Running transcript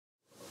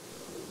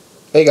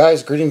Hey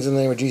guys, greetings in the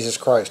name of Jesus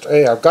Christ.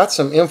 Hey, I've got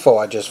some info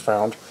I just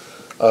found.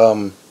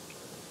 I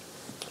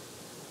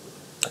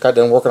got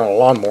done working on a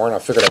lawnmower and I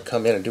figured I'd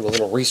come in and do a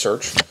little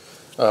research.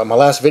 My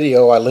last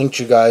video, I linked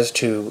you guys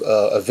to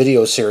a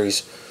video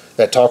series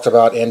that talks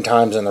about end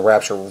times and the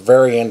rapture,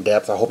 very in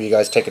depth. I hope you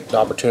guys take an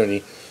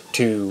opportunity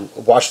to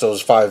watch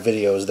those 5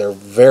 videos. They're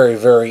very,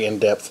 very in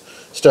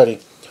depth study.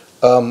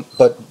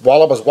 But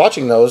while I was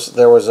watching those,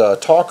 there was a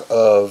talk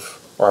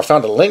of, or I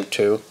found a link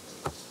to,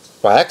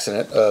 by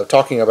accident,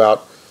 talking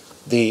about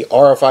the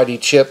RFID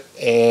chip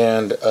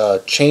and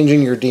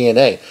changing your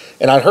DNA.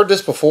 And I'd heard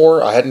this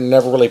before. I had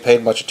never really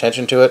paid much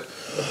attention to it,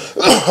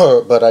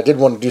 but I did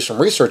want to do some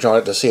research on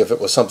it to see if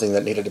it was something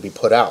that needed to be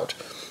put out.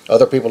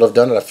 Other people have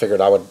done it. I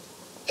figured I would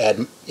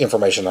add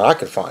information that I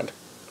could find.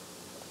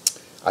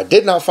 I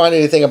did not find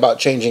anything about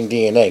changing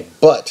DNA,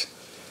 but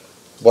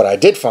what I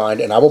did find,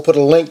 and I will put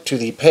a link to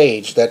the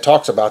page that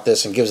talks about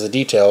this and gives the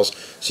details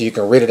so you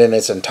can read it in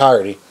its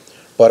entirety.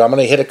 But I'm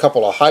going to hit a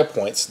couple of high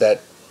points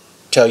that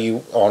tell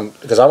you on,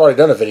 because I've already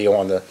done a video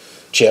on the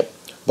chip,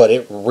 but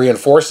it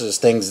reinforces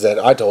things that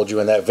I told you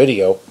in that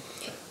video,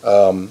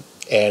 and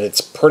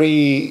it's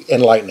pretty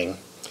enlightening.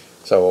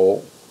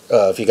 So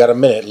if you got a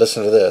minute,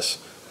 listen to this.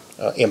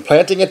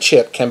 Implanting a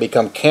chip can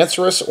become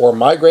cancerous or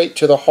migrate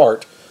to the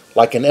heart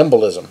like an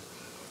embolism.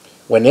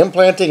 When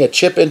implanting a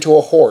chip into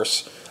a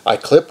horse, I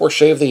clip or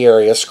shave the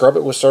area, scrub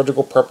it with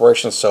surgical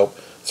preparation soap,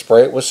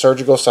 spray it with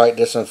surgical site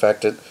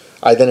disinfectant.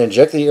 I then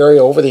inject the area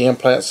over the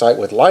implant site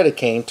with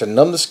lidocaine to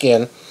numb the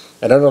skin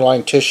and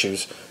underlying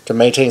tissues to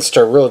maintain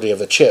sterility of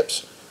the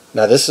chips.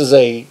 Now this is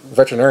a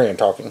veterinarian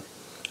talking.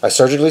 I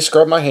surgically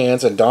scrub my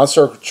hands and don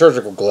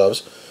surgical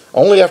gloves.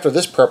 Only after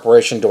this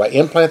preparation do I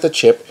implant the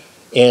chip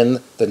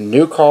in the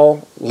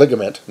nuchal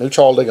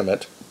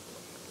ligament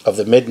of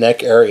the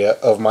mid-neck area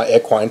of my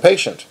equine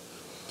patient.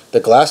 The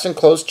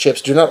glass-enclosed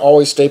chips do not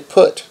always stay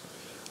put.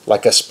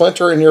 Like a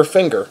splinter in your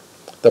finger,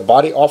 the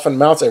body often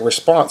mounts a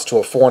response to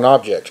a foreign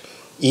object,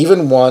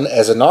 even one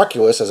as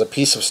innocuous as a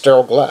piece of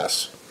sterile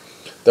glass.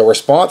 The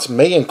response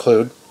may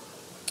include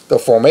the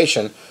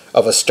formation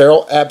of a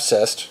sterile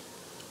abscess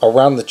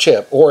around the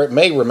chip, or it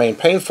may remain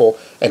painful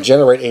and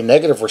generate a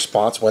negative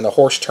response when the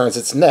horse turns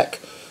its neck.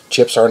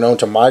 Chips are known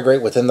to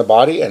migrate within the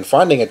body, and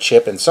finding a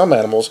chip in some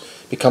animals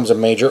becomes a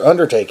major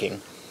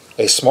undertaking.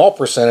 A small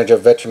percentage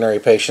of veterinary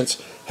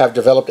patients have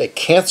developed a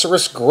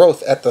cancerous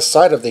growth at the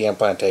site of the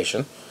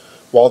implantation.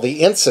 While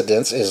the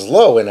incidence is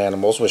low in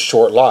animals with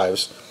short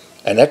lives,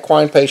 an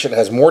equine patient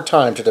has more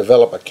time to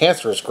develop a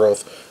cancerous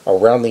growth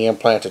around the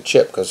implanted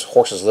chip, because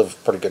horses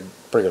live pretty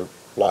good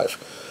life.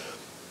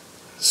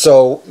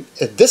 So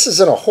this is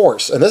in a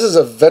horse, and this is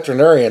a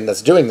veterinarian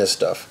that's doing this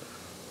stuff,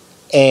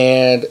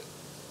 and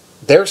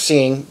they're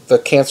seeing the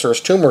cancerous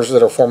tumors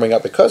that are forming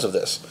up because of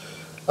this.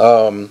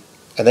 And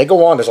they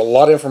go on, there's a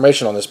lot of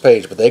information on this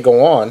page, but they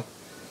go on,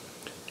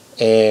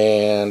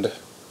 and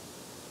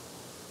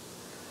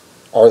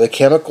are the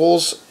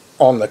chemicals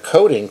on the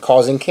coating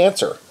causing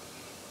cancer?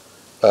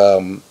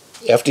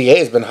 FDA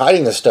has been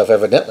hiding this stuff,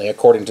 evidently,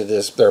 according to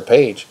their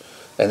page,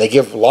 and they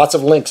give lots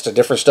of links to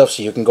different stuff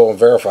so you can go and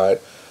verify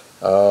it.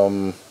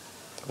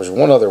 There's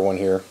one other one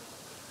here.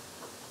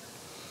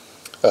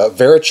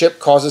 Verichip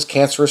causes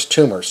cancerous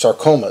tumors,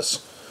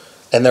 sarcomas,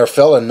 and there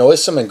fell a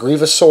noisome and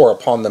grievous sore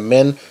upon the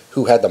men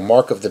who had the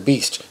mark of the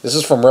beast. This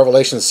is from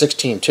Revelation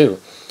 16:2.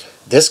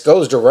 This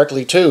goes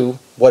directly to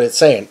what it's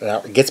saying.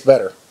 Now, it gets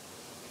better.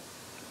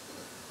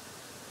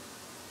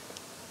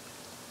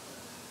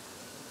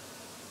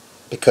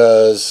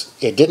 Because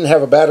it didn't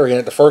have a battery in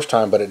it the first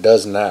time, but it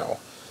does now.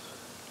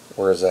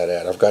 Where is that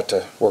at? I've got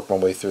to work my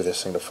way through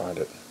this thing to find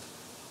it.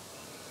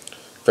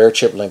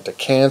 Verichip linked to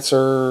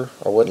cancer.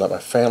 I wouldn't let my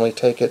family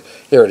take it.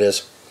 Here it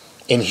is.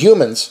 In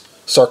humans,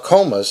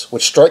 sarcomas,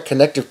 which strike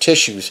connective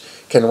tissues,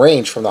 can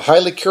range from the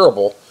highly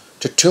curable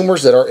to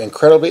tumors that are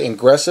incredibly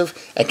aggressive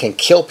and can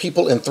kill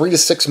people in 3 to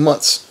 6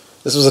 months.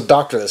 This was a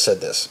doctor that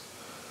said this.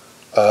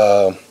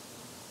 I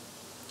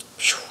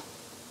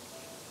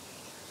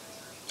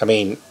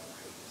mean,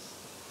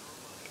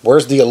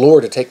 where's the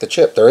allure to take the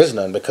chip? There is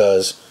none,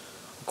 because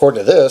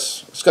according to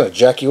this, it's going to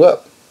jack you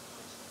up.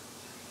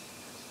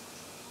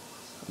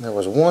 And there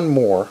was one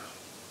more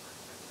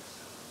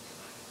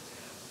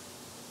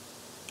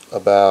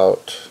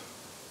about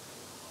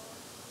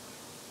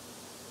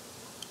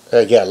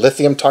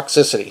lithium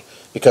toxicity,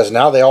 because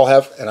now they all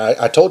have, and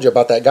I told you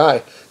about that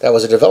guy that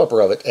was a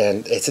developer of it,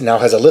 and it now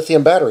has a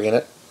lithium battery in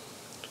it,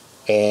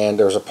 and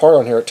there's a part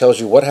on here that tells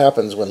you what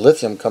happens when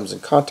lithium comes in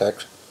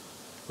contact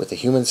with the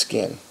human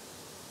skin.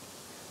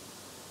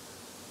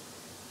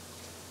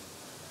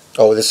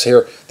 Oh, this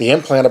here, the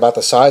implant about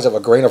the size of a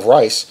grain of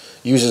rice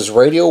uses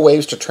radio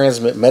waves to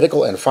transmit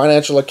medical and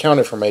financial account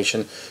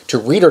information to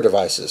reader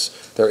devices.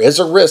 There is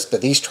a risk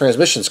that these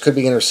transmissions could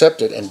be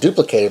intercepted and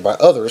duplicated by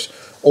others,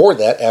 or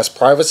that, as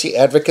privacy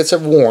advocates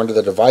have warned,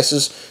 the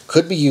devices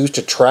could be used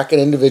to track an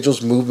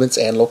individual's movements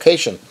and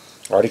location.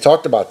 I already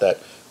talked about that.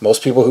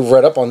 Most people who've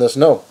read up on this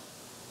know.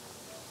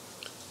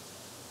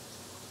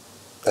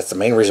 That's the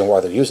main reason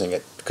why they're using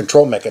it.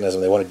 Control mechanism.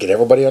 They want to get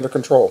everybody under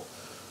control.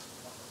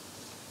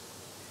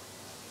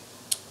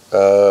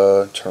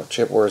 Internal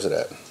chip, where is it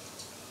at?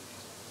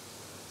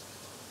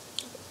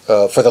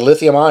 For the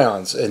lithium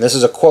ions, and this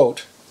is a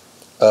quote,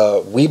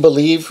 we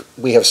believe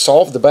we have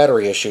solved the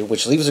battery issue,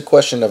 which leaves the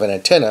question of an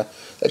antenna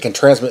that can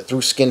transmit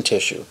through skin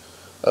tissue,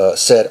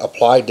 said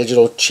Applied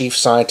Digital Chief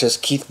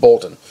Scientist Keith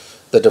Bolton.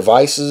 The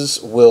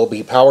devices will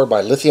be powered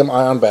by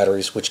lithium-ion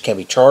batteries, which can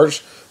be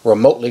charged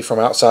remotely from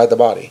outside the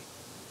body.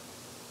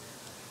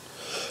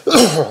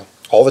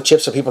 All the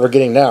chips that people are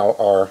getting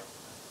now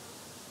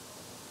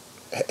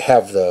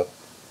have the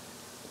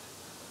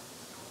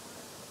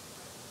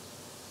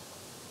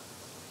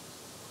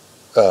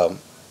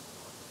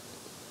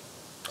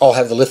all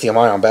have the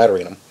lithium-ion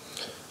battery in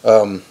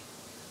them.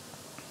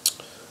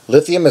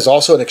 Lithium is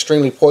also an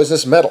extremely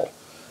poisonous metal,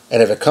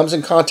 and if it comes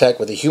in contact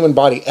with the human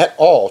body at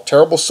all,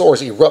 terrible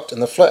sores erupt in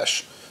the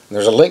flesh. And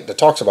there's a link that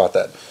talks about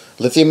that.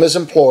 Lithium is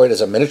employed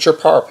as a miniature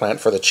power plant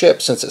for the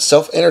chip since it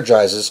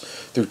self-energizes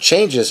through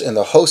changes in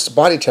the host's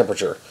body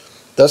temperature.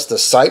 Thus, the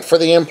site for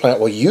the implant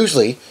will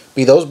usually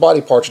be those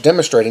body parts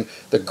demonstrating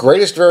the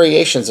greatest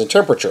variations in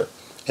temperature,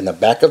 in the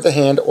back of the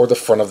hand or the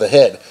front of the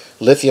head.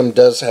 Lithium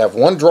does have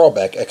one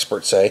drawback,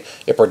 experts say.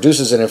 It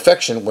produces an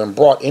infection when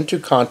brought into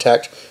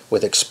contact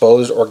with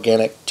exposed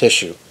organic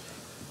tissue.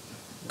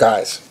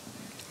 Guys,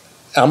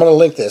 I'm going to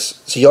link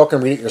this so y'all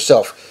can read it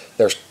yourself.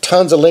 There's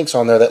tons of links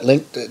on there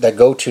that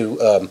go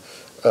to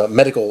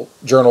medical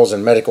journals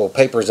and medical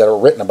papers that are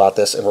written about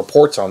this and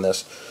reports on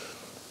this.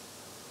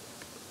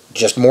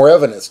 Just more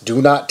evidence.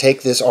 Do not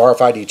take this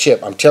RFID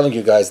chip. I'm telling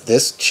you guys,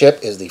 this chip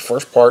is the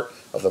first part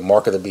of the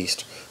mark of the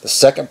beast. The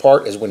second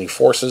part is when he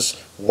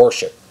forces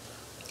worship.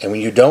 And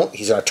when you don't,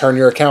 he's going to turn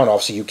your account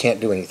off so you can't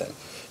do anything.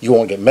 You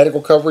won't get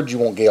medical coverage. You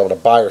won't be able to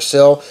buy or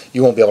sell.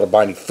 You won't be able to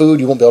buy any food.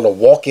 You won't be able to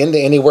walk into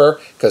anywhere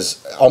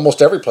because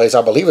almost every place,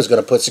 I believe, is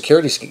going to put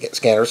security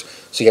scanners,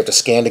 so you have to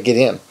scan to get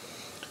in.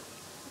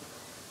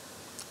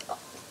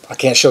 I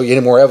can't show you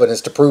any more evidence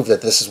to prove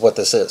that this is what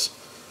this is.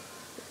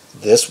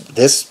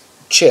 This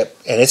chip,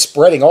 and it's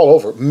spreading all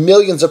over.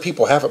 Millions of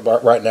people have it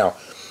right now.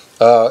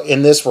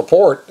 In this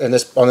report, on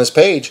this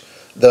page,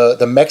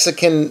 the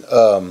Mexican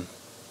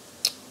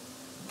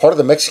part of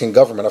the Mexican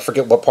government, I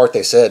forget what part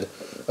they said,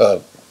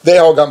 they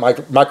all got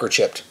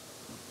microchipped,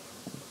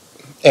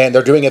 and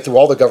they're doing it through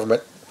all the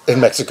government in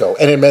Mexico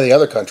and in many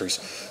other countries.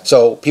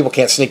 So people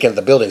can't sneak into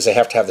the buildings; they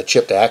have to have the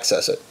chip to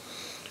access it.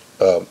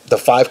 The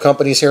 5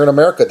 companies here in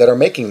America that are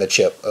making the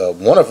chip,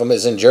 one of them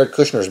is in Jared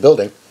Kushner's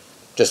building.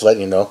 Just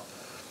letting you know,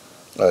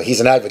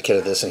 he's an advocate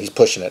of this and he's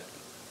pushing it.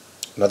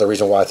 Another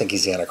reason why I think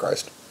he's the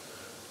Antichrist.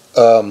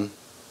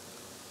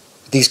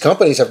 These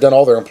companies have done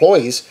all their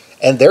employees,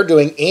 and they're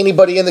doing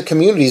anybody in the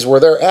communities where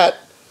they're at,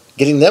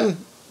 getting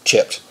them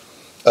chipped.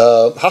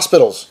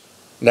 Hospitals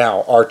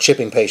now are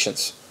chipping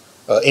patients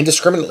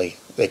indiscriminately.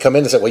 They come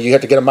in and say, well, you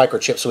have to get a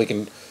microchip so we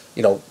can,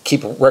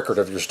 keep a record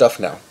of your stuff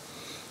now.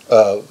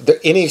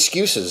 Any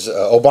excuses?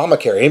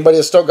 Obamacare. Anybody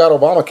that's still got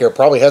Obamacare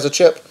probably has a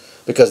chip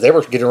because they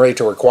were getting ready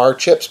to require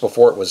chips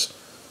before it was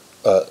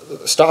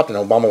stopped and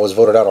Obama was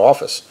voted out of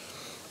office.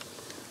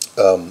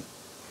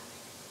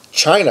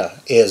 China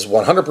is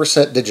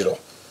 100% digital.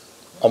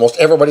 Almost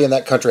everybody in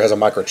that country has a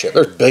microchip.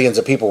 There's billions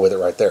of people with it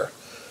right there.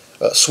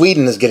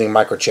 Sweden is getting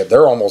microchip.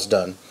 They're almost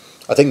done.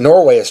 I think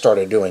Norway has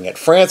started doing it.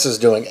 France is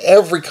doing it.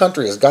 Every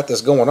country has got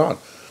this going on.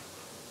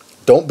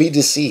 Don't be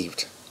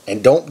deceived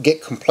and don't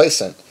get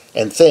complacent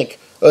and think,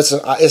 this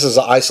is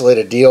an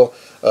isolated deal.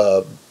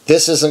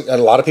 This isn't,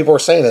 and a lot of people are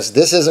saying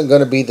this isn't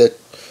going to be the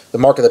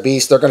mark of the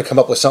beast. They're going to come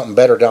up with something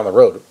better down the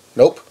road.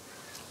 Nope.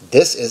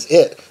 This is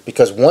it.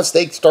 Because once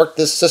they start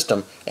this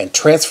system and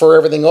transfer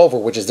everything over,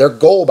 which is their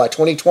goal by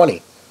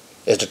 2020,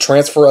 is to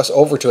transfer us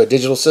over to a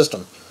digital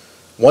system.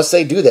 Once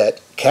they do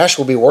that, cash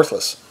will be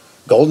worthless.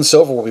 Gold and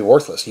silver will be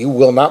worthless. You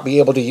will not be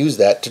able to use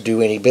that to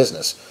do any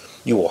business.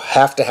 You will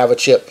have to have a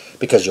chip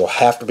because you'll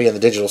have to be in the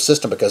digital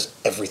system because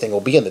everything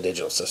will be in the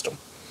digital system.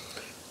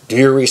 Do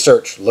your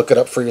research. Look it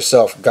up for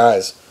yourself.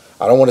 Guys,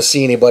 I don't want to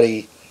see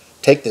anybody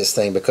take this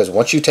thing because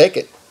once you take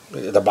it,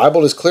 the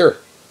Bible is clear.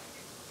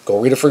 Go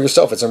read it for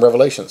yourself. It's in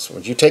Revelations.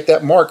 Once you take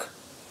that mark,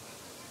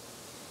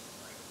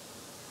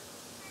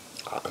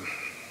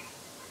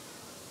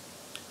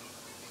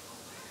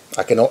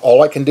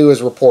 all I can do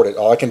is report it.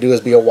 All I can do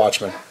is be a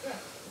watchman.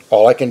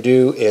 All I can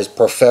do is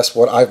profess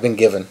what I've been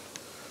given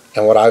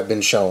and what I've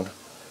been shown,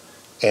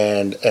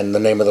 and in the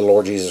name of the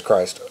Lord Jesus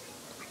Christ.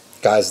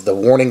 Guys, the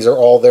warnings are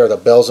all there. The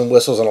bells and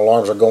whistles and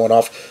alarms are going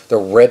off. The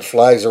red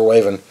flags are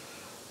waving.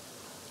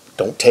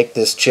 Don't take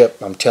this chip.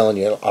 I'm telling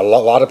you, a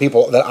lot of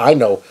people that I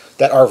know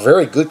that are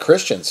very good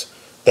Christians,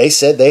 they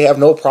said they have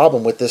no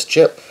problem with this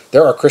chip.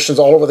 There are Christians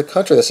all over the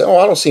country that say, oh,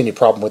 I don't see any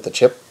problem with the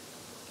chip.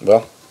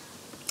 Well,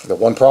 the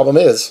one problem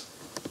is,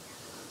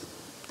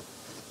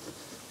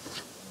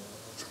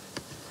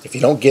 if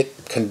you don't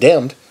get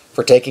condemned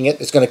for taking it,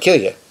 it's going to kill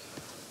you.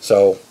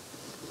 So,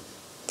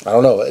 I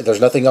don't know. There's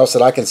nothing else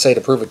that I can say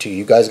to prove it to you.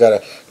 You guys got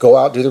to go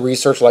out, do the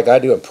research like I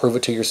do, and prove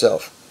it to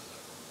yourself.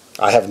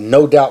 I have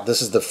no doubt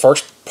this is the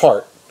first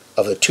part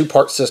of the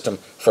 2-part system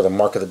for the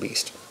mark of the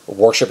beast.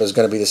 Worship is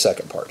going to be the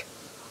second part.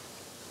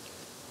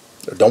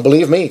 Don't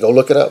believe me. Go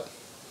look it up.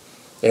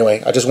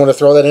 Anyway, I just want to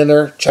throw that in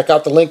there. Check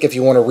out the link if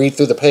you want to read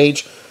through the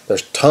page.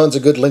 There's tons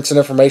of good links and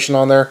information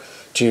on there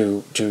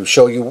to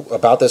show you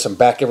about this and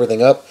back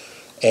everything up,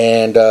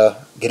 and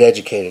get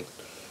educated.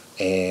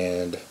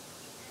 And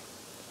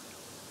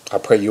I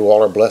pray you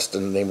all are blessed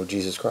in the name of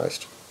Jesus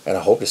Christ. And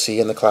I hope to see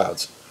you in the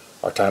clouds.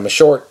 Our time is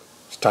short.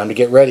 It's time to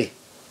get ready.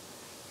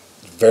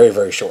 Very,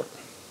 very short.